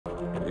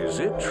Is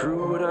it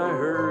true what I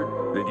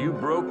heard? That you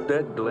broke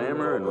that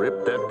glamour and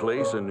ripped that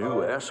place a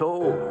new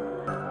asshole?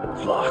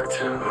 Locked.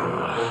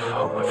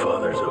 Hope my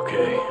father's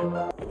okay.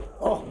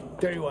 Oh,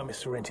 there you are,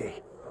 Mr. Rentier.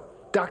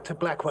 Dr.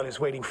 Blackwell is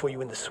waiting for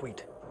you in the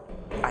suite.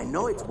 I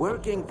know it's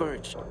working,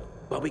 Birch,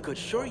 but we could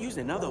sure use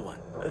another one.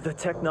 The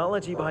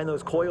technology behind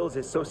those coils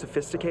is so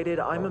sophisticated,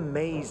 I'm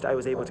amazed I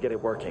was able to get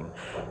it working.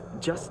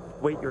 Just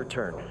wait your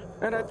turn.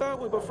 And I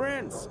thought we were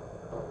friends.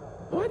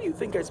 Why do you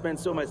think I spend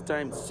so much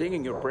time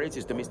singing your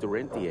praises to Mr.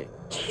 Rentier?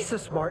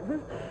 Jesus,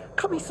 Martin.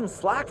 Cut me some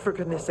slack, for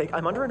goodness sake.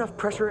 I'm under enough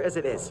pressure as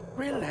it is.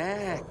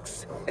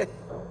 Relax.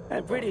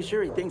 I'm pretty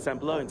sure he thinks I'm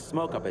blowing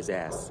smoke up his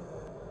ass.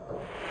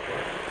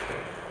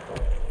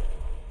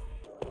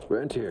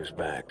 Rentier's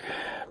back,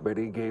 but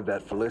he gave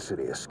that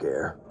Felicity a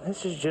scare.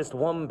 This is just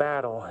one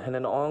battle in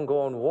an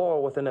ongoing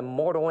war with an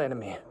immortal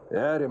enemy.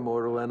 That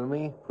immortal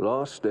enemy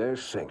lost their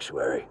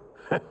sanctuary.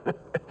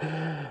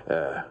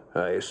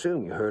 I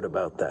assume you heard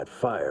about that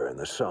fire in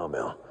the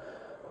sawmill.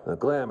 The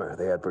glamour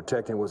they had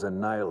protecting was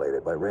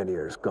annihilated by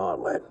Rentier's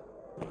gauntlet.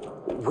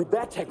 With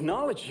that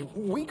technology,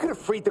 we could have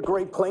freed the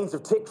Great Plains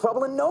of tick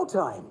trouble in no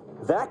time.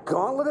 That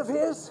gauntlet of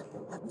his?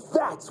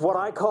 That's what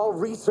I call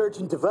research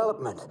and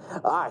development.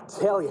 I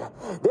tell you,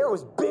 there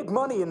was big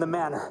money in the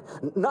manor.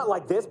 Not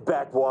like this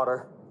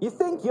backwater. You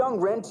think young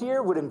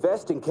Rentier would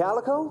invest in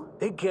Calico?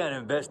 He can't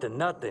invest in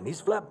nothing.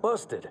 He's flat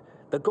busted.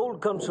 The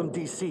gold comes from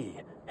D.C.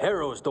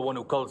 Harrow's the one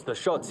who calls the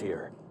shots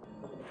here.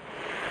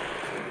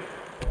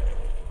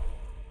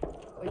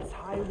 It's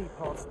highly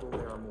possible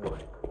there are more.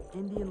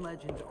 Indian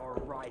legends are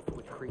rife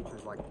with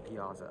creatures like the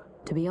Piazza.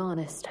 To be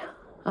honest,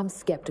 I'm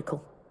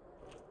skeptical.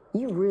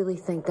 You really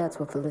think that's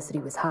what Felicity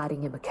was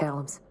hiding in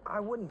McCallum's?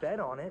 I wouldn't bet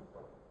on it,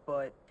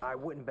 but I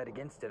wouldn't bet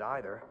against it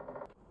either.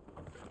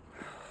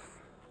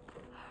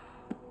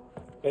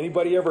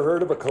 Anybody ever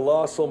heard of a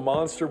colossal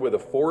monster with a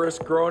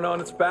forest growing on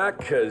its back?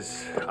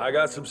 Because I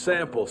got some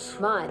samples.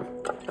 Mine.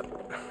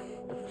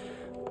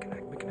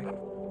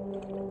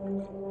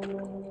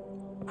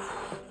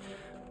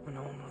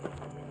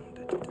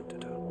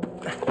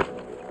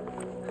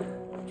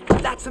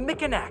 That's a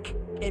Mikanak.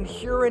 In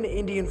Huron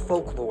Indian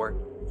folklore,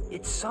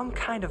 it's some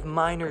kind of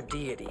minor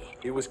deity.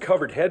 It was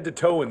covered head to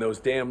toe in those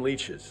damn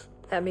leeches.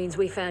 That means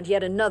we found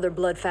yet another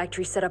blood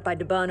factory set up by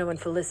Debano and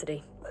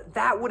Felicity.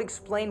 That would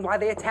explain why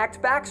they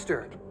attacked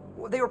Baxter.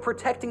 They were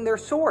protecting their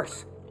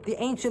source, the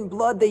ancient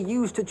blood they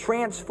used to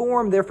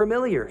transform their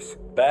familiars.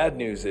 Bad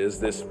news is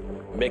this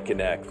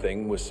Mikanak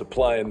thing was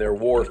supplying their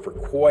war for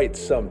quite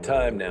some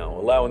time now,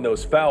 allowing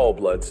those foul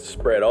bloods to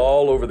spread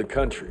all over the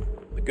country.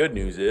 The good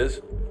news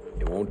is,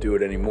 it won't do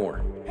it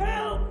anymore.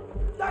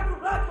 Help! Dr.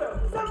 Blackwell,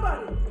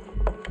 somebody!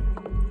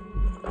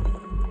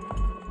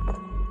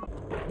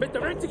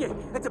 Mr. Rentier,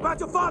 it's about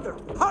your father.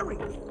 Hurry!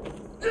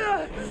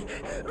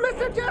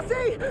 Mr.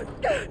 Jesse!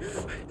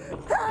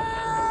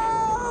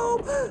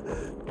 Help!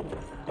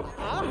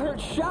 I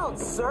heard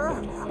shouts, sir.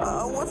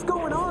 What's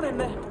going on in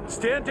there?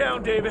 Stand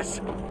down,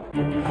 Davis.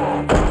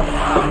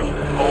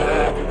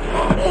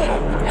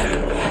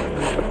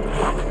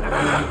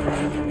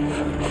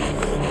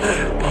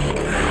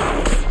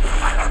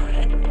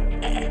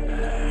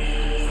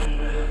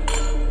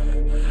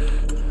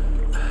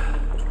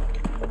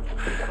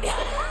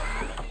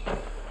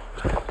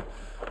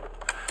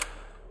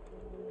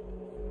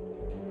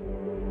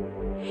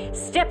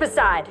 Step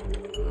aside.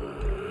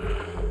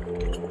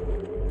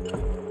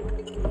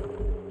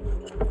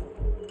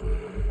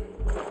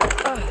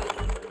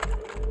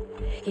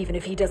 Even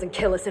if he doesn't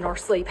kill us in our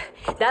sleep,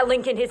 that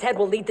link in his head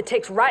will lead the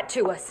ticks right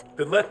to us.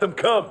 Then let them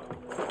come.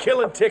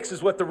 Killing ticks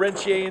is what the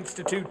Rentier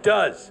Institute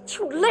does.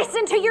 You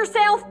listen to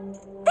yourself?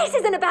 This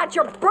isn't about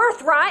your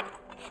birthright.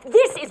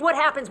 This is what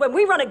happens when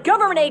we run a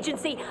government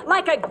agency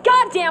like a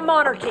goddamn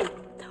monarchy.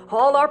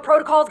 All our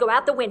protocols go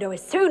out the window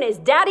as soon as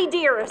Daddy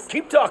Dearest.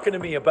 Keep talking to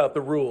me about the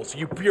rules,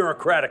 you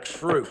bureaucratic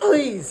shrew.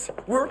 Please,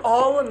 we're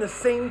all on the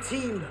same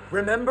team,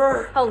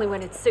 remember? Only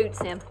when it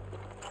suits him.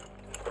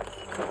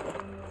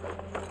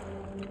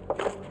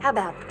 How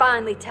about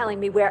finally telling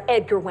me where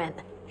Edgar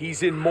went?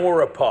 He's in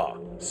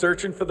Maurepas,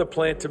 searching for the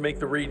plant to make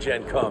the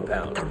regen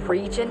compound. The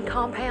regen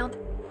compound?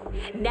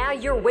 Now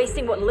you're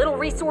wasting what little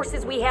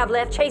resources we have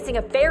left chasing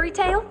a fairy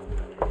tale?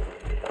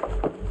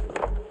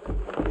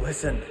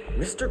 Listen,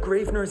 Mr.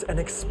 Gravener's an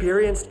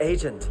experienced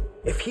agent.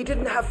 If he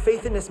didn't have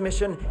faith in his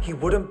mission, he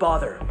wouldn't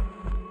bother.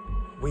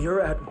 We are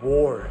at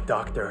war,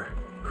 Doctor.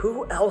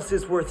 Who else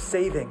is worth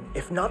saving,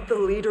 if not the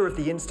leader of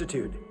the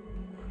Institute?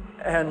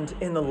 And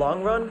in the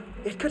long run,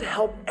 it could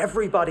help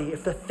everybody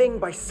if the thing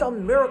by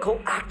some miracle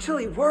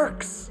actually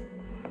works.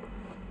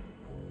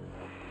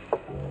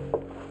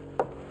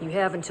 You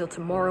have until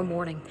tomorrow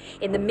morning.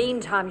 In the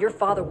meantime, your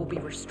father will be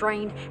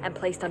restrained and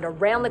placed under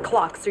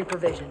round-the-clock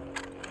supervision.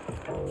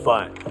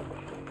 Fine.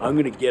 I'm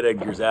gonna get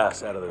Edgar's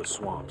ass out of those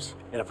swamps.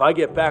 And if I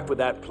get back with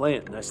that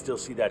plant and I still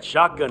see that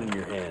shotgun in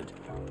your hand,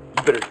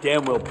 you better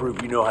damn well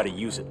prove you know how to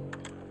use it.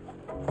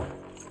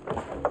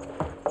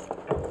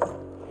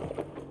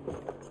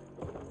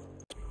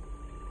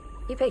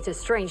 You picked a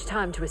strange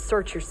time to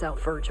assert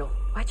yourself, Virgil.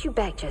 Why'd you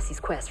back Jesse's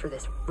quest for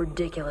this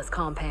ridiculous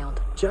compound?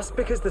 Just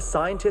because the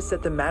scientists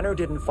at the manor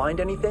didn't find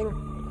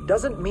anything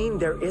doesn't mean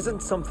there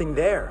isn't something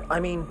there. I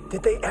mean,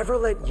 did they ever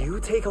let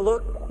you take a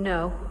look?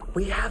 No.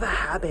 We have a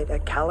habit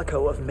at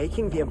Calico of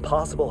making the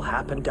impossible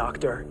happen,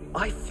 Doctor.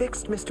 I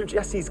fixed Mr.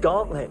 Jesse's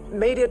gauntlet,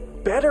 made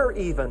it better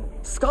even.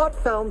 Scott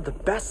found the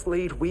best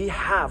lead we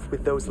have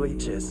with those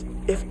leeches.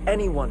 If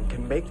anyone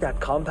can make that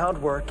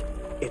compound work,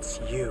 it's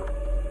you.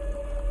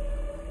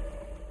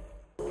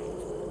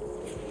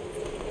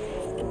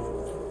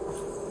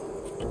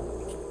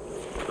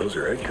 Those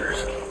are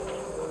Edgar's.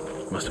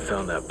 Must have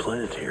found that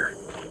plant here.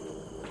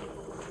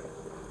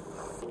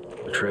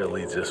 The trail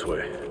leads this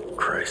way.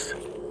 Christ,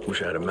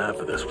 wish I had a map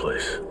of this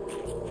place.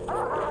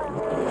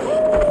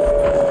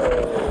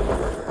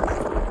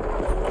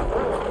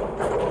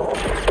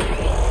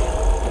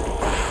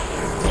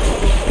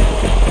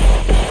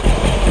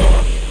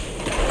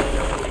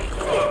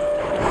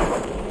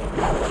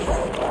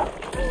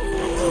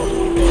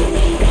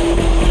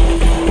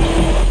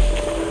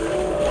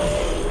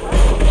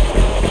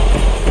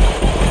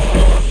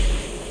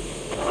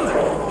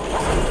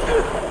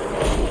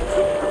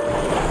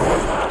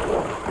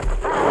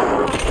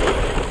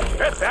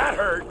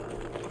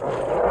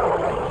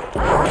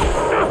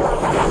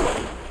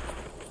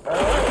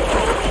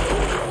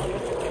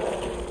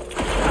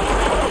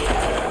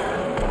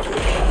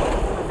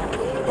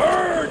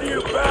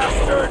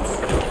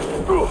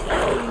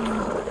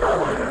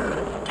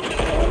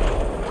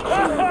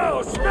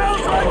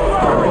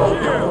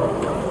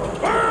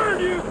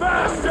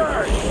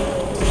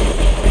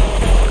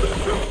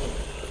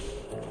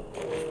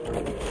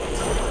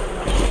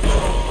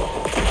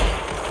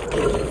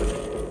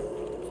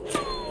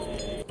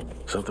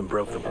 Something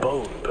broke the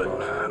boat, but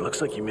it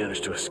looks like he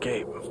managed to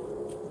escape.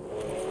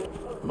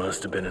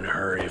 Must have been in a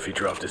hurry if he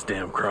dropped his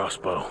damn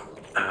crossbow.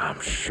 I'm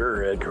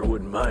sure Edgar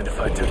wouldn't mind if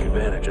I took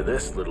advantage of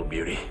this little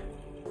beauty.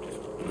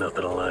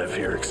 Nothing alive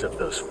here except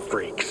those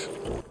freaks.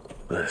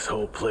 This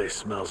whole place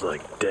smells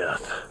like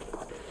death.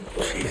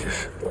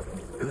 Jesus,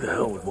 who the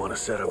hell would want to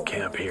set up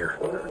camp here?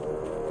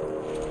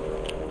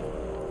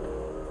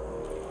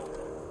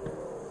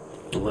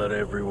 Blood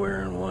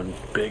everywhere in one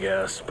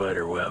big-ass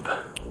spider web.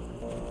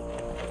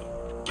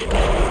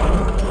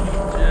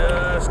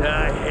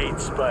 I hate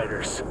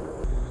spiders.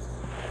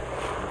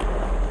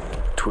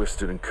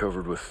 Twisted and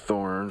covered with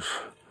thorns.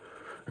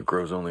 It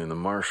grows only in the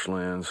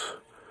marshlands.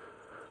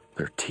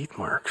 They're teeth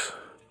marks.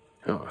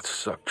 Oh, it's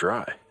sucked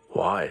dry.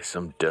 Why?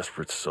 Some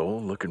desperate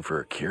soul looking for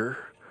a cure?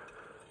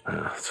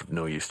 It's of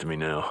no use to me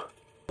now.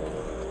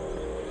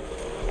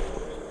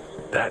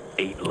 That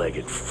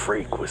eight-legged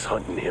freak was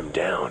hunting him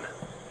down.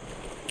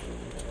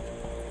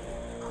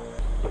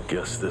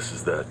 Guess this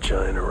is that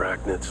giant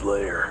arachnid's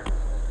lair.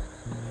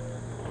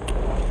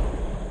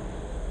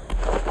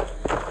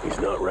 He's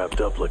not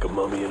wrapped up like a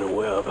mummy in a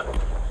web.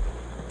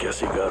 Guess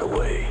he got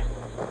away.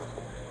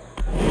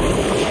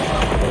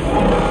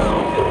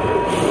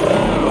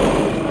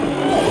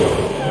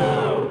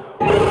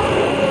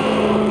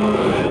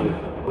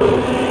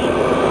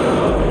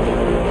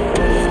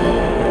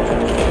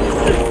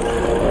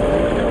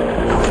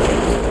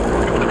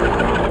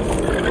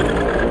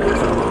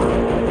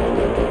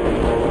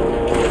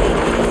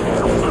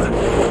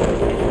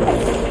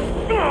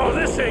 Oh,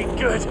 this ain't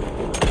good.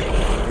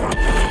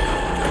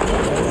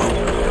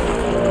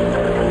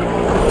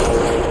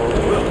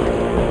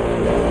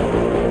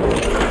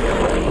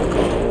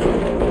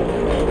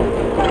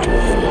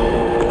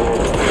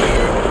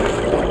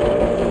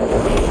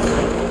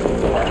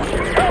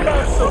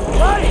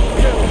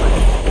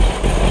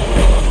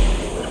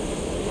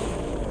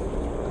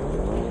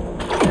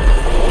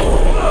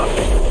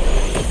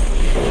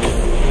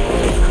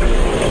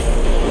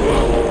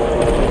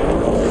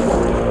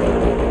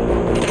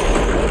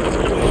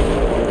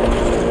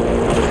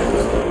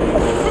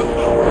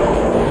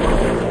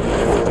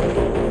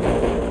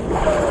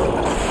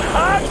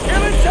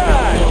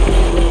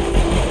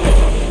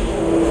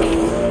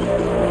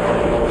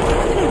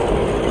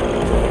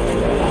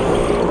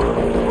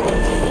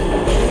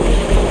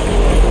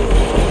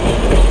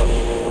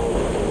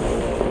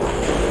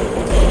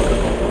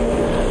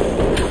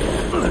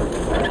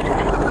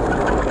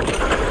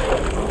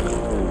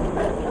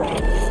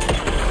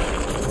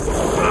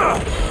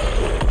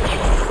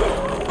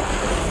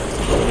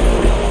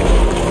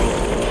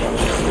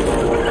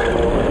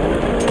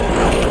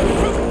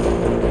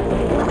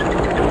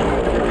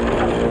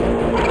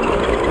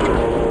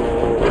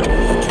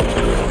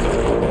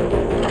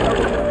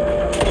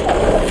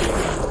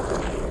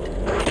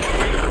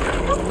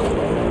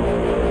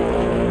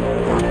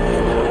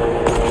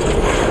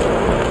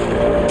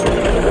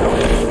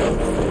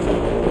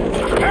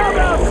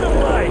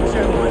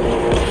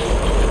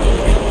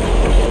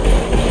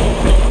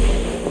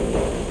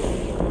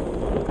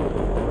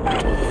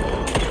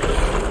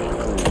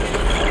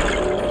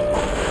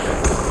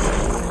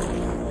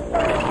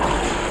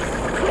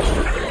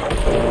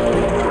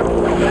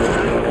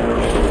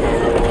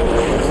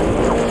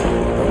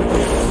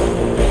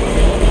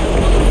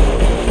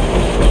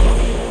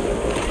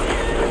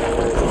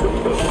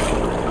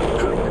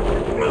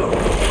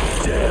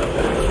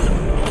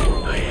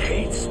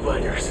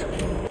 spiders.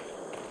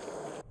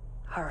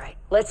 All right,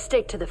 let's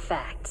stick to the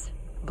facts.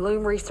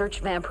 Bloom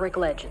researched vampiric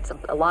legends,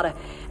 a lot of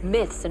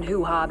myths and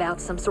hoo-ha about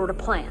some sort of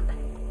plant.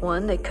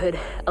 One that could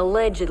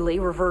allegedly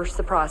reverse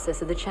the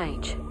process of the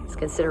change. It's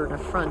considered an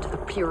affront to the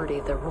purity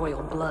of the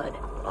royal blood.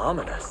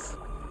 Ominous.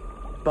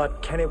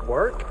 But can it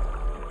work?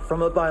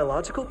 From a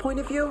biological point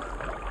of view?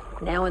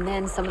 Now and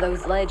then, some of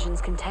those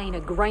legends contain a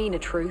grain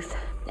of truth.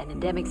 An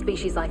endemic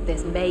species like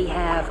this may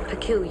have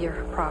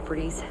peculiar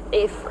properties.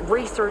 If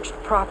researched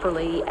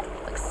properly,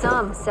 like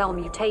some cell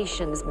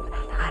mutations,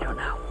 I don't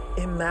know.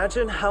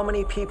 Imagine how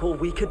many people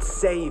we could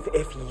save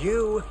if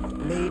you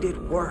made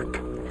it work.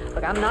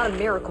 Look, I'm not a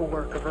miracle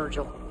worker,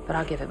 Virgil, but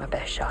I'll give it my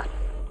best shot.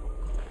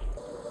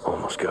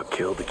 Almost got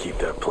killed to keep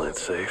that plant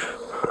safe,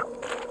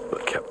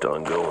 but kept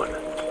on going.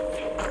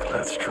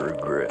 That's true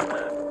grit.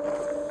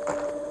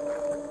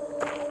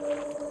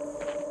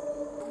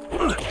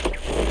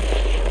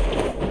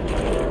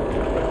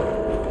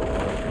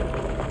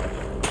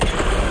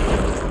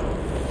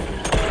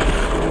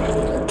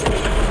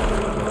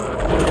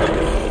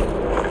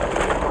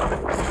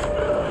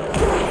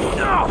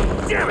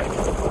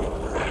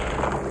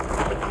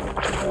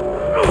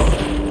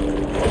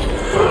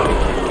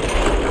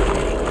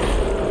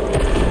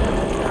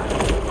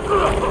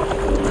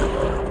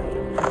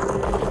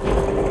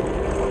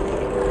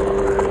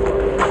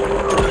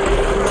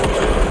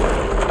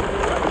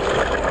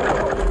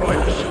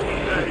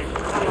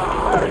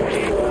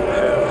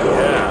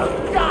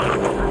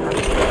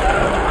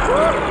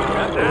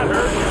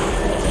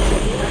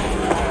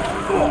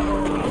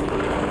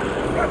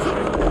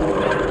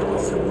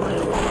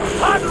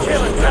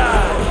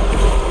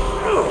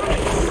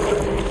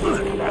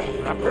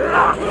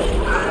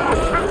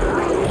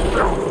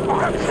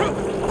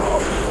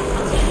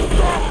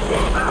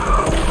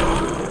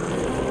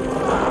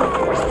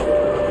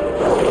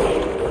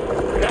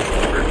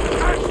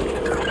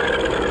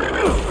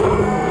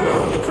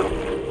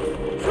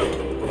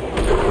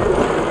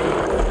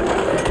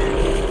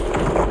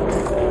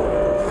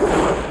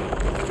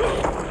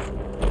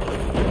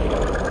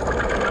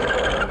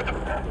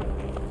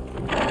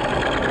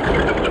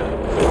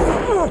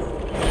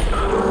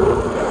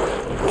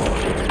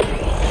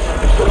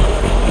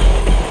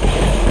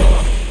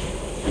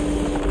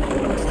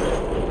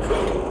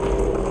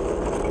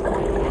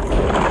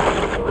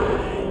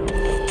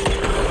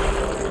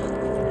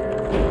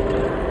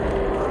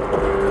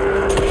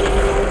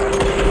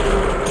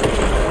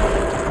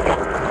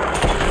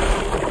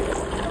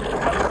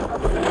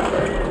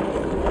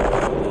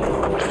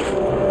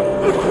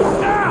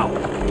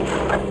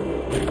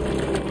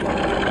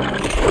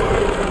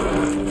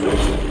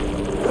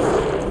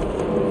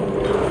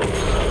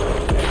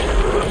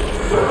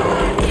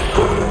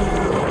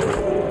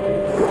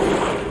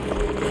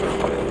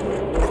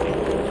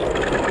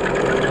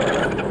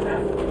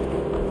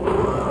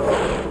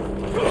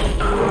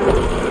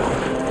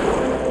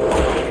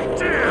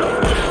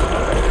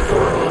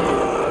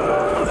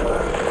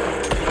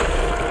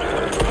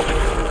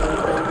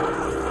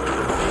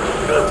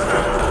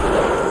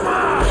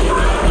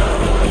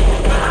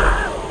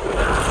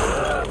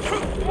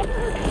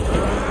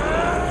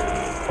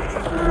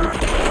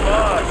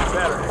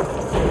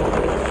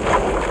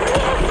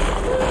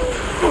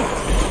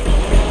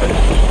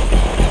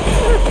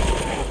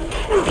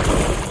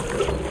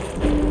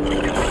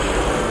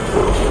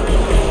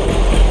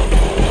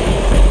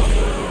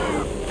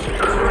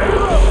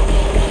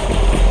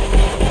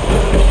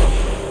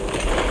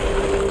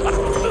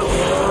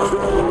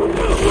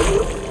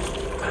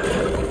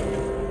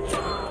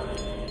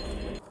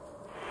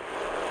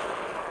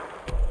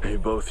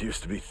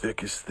 Used to be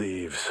thick as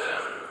thieves.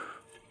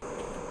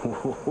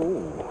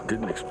 Whoa,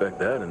 didn't expect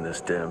that in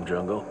this damn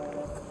jungle.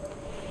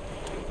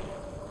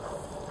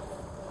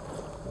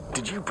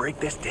 Did you break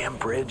this damn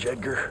bridge,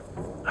 Edgar?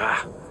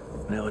 Ah,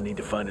 now I need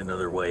to find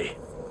another way.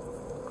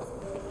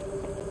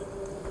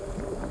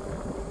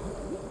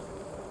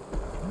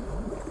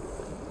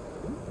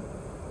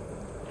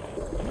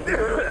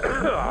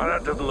 Oh,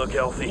 that doesn't look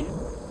healthy.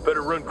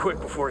 Better run quick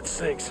before it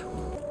sinks.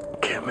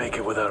 Can't make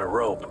it without a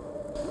rope.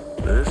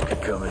 This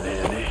could come in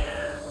handy.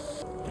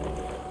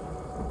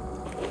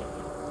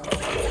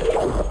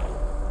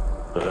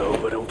 I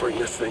hope I don't bring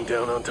this thing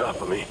down on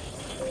top of me.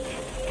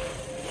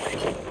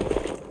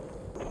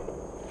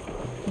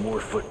 More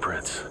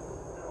footprints.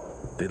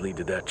 They lead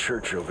to that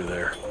church over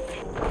there.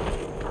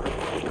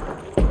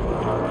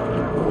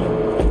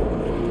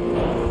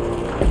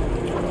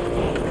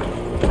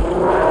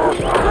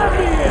 Let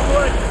me in,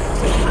 Wood!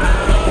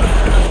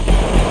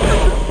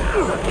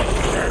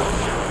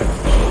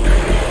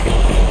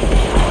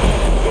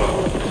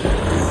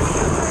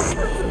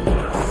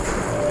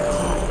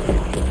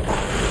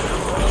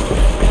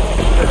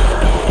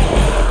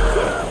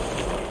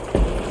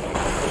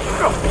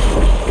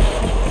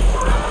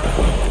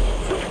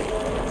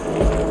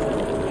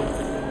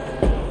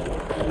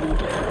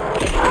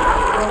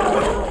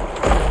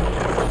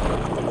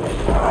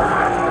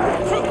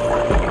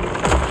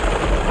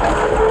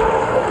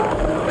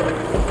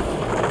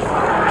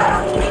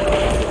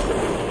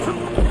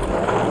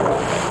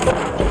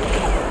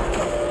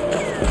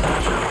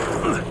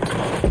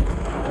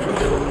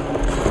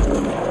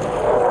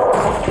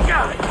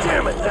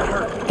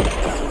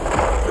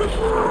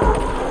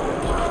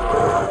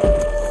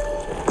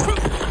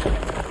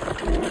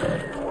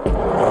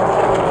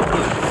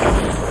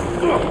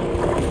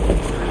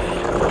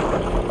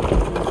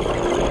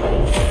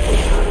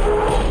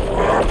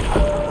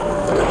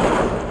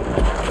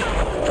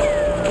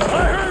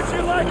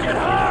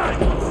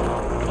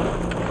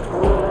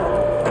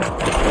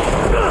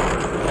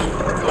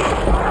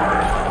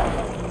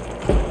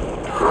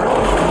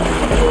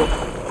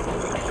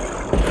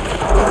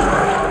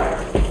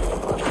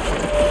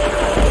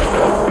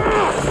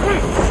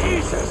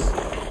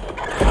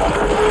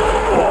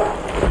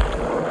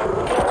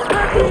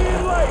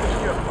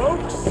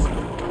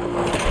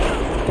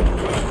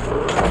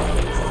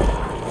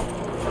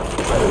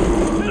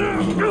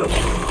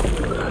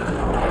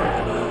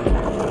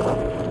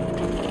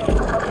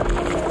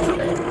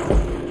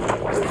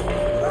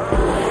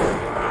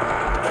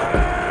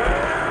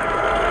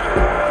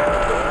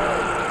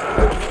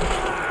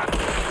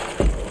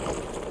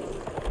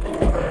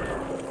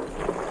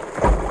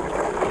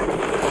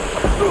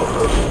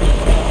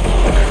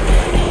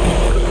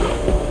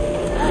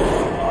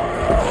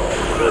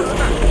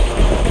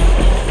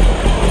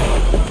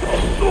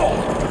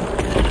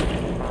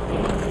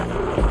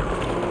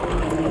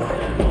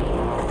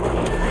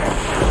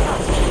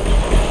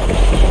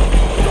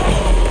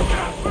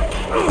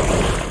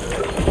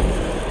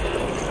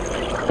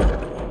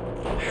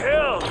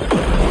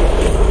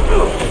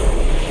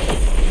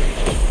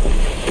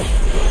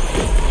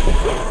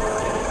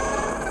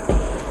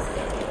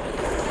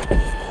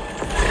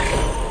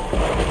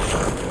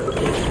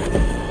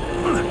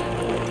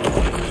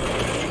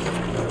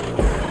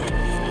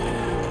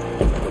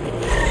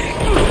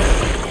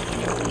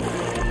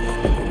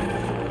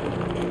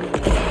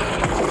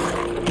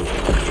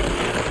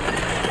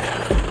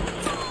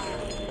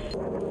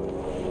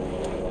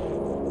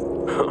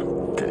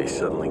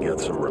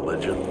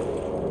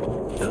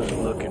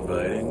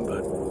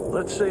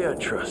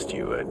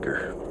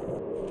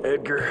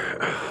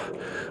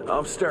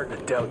 I'm starting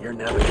to doubt your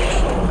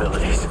navigational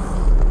abilities.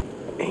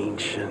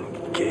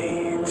 Ancient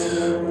gates.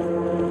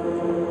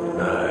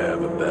 I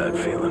have a bad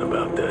feeling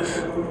about this.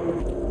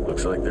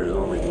 Looks like there's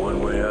only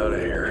one way out of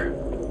here.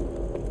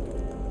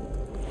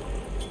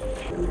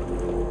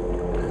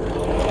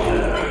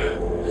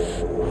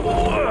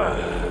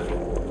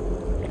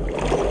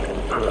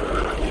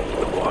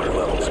 The water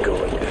level's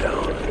going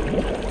down.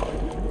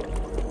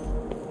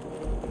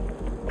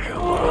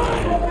 Come on.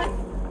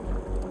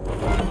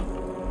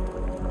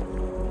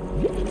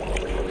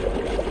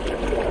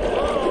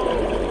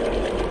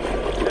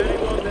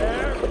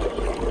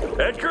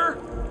 Edgar?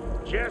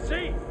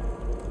 Jesse?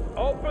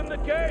 Open the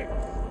gates!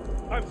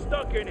 I'm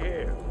stuck in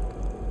here.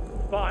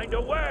 Find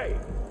a way.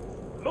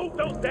 Move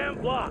those damn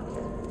blocks.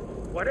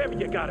 Whatever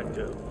you gotta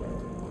do.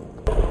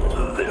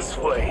 This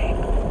way.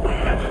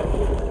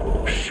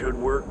 Should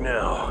work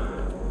now.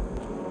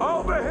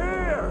 Over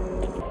here!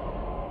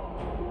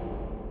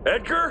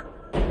 Edgar?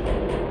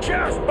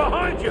 Jess,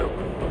 behind you!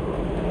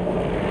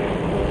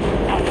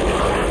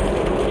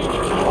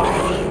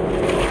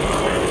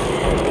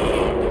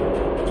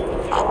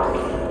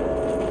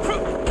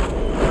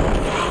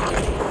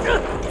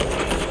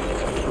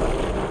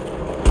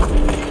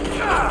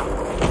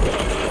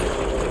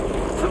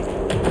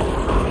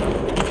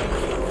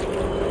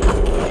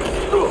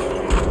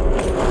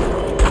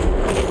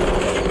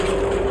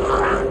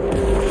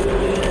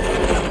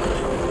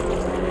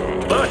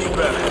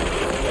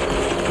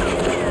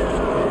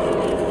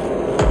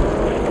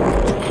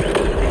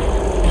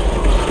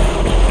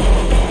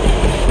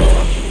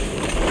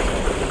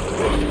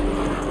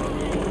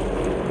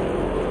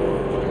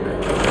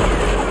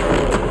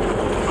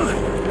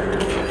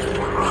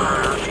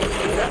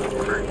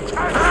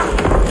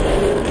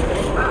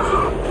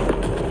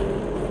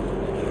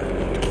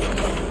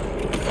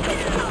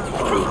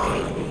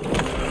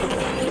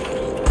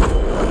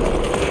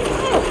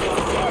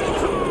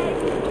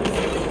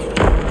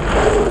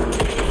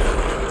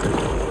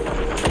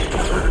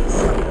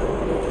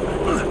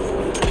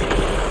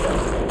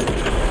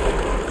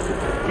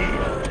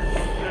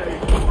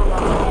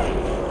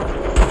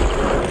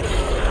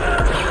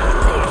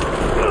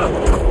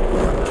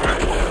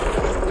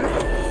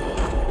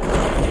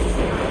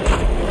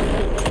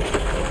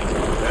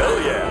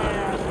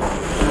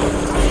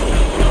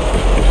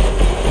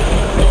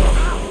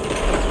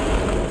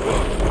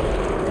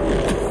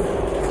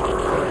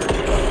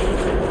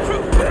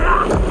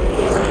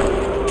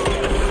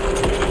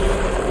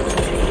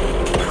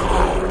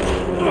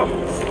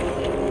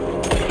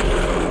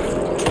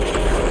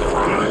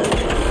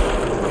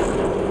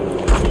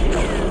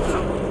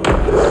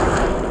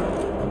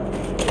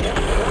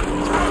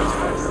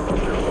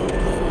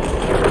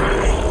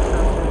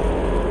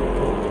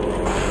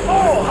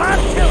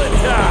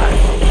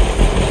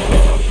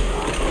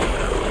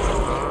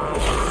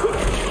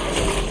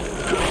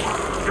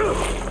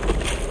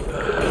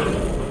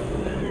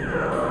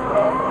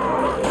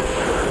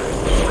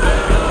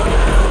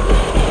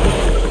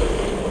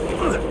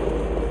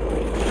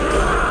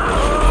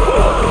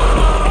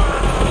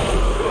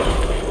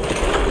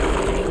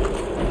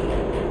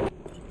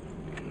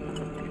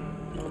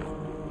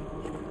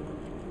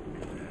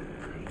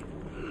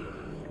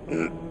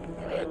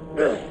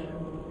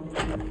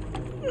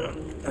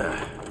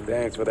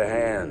 Thanks for the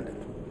hand,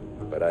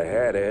 but I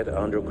had it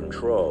under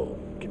control.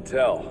 Can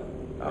tell.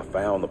 I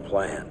found the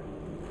plan.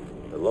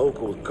 The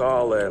locals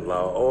call it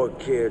La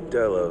Orchid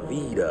de la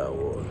Vida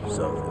or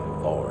something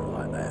foreign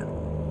like that.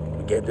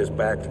 We get this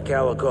back to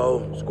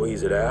Calico,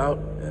 squeeze it out,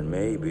 and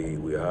maybe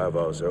we have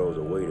ourselves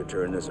a way to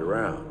turn this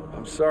around.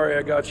 I'm sorry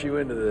I got you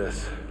into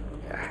this.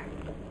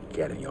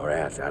 Getting your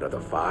ass out of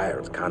the fire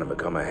has kind of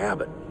become a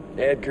habit.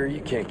 Edgar,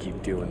 you can't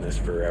keep doing this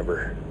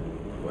forever.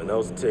 When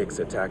those ticks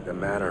attacked the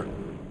manor,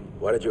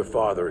 what did your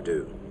father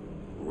do?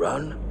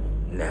 Run?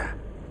 Nah.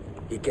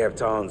 He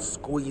kept on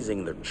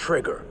squeezing the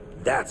trigger.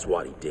 That's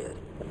what he did.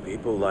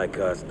 People like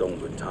us don't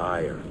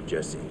retire,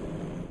 Jesse.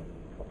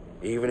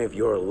 Even if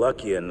you're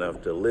lucky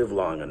enough to live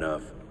long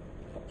enough,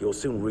 you'll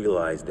soon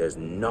realize there's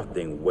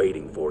nothing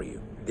waiting for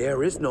you.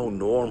 There is no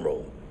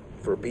normal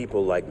for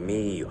people like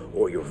me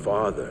or your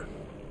father.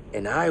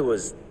 And I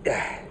was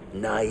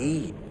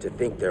naive to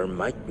think there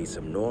might be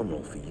some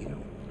normal for you.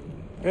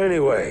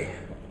 Anyway,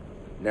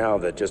 now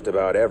that just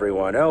about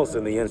everyone else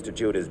in the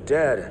Institute is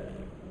dead,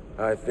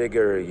 I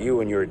figure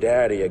you and your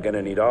daddy are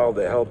gonna need all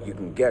the help you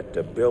can get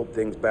to build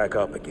things back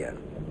up again.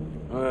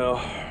 Well,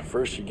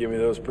 first you give me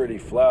those pretty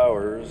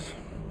flowers,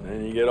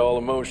 then you get all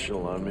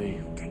emotional on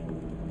me.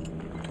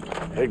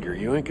 Edgar,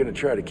 you ain't gonna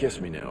try to kiss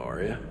me now,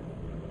 are you?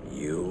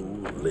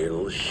 You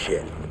little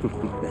shit.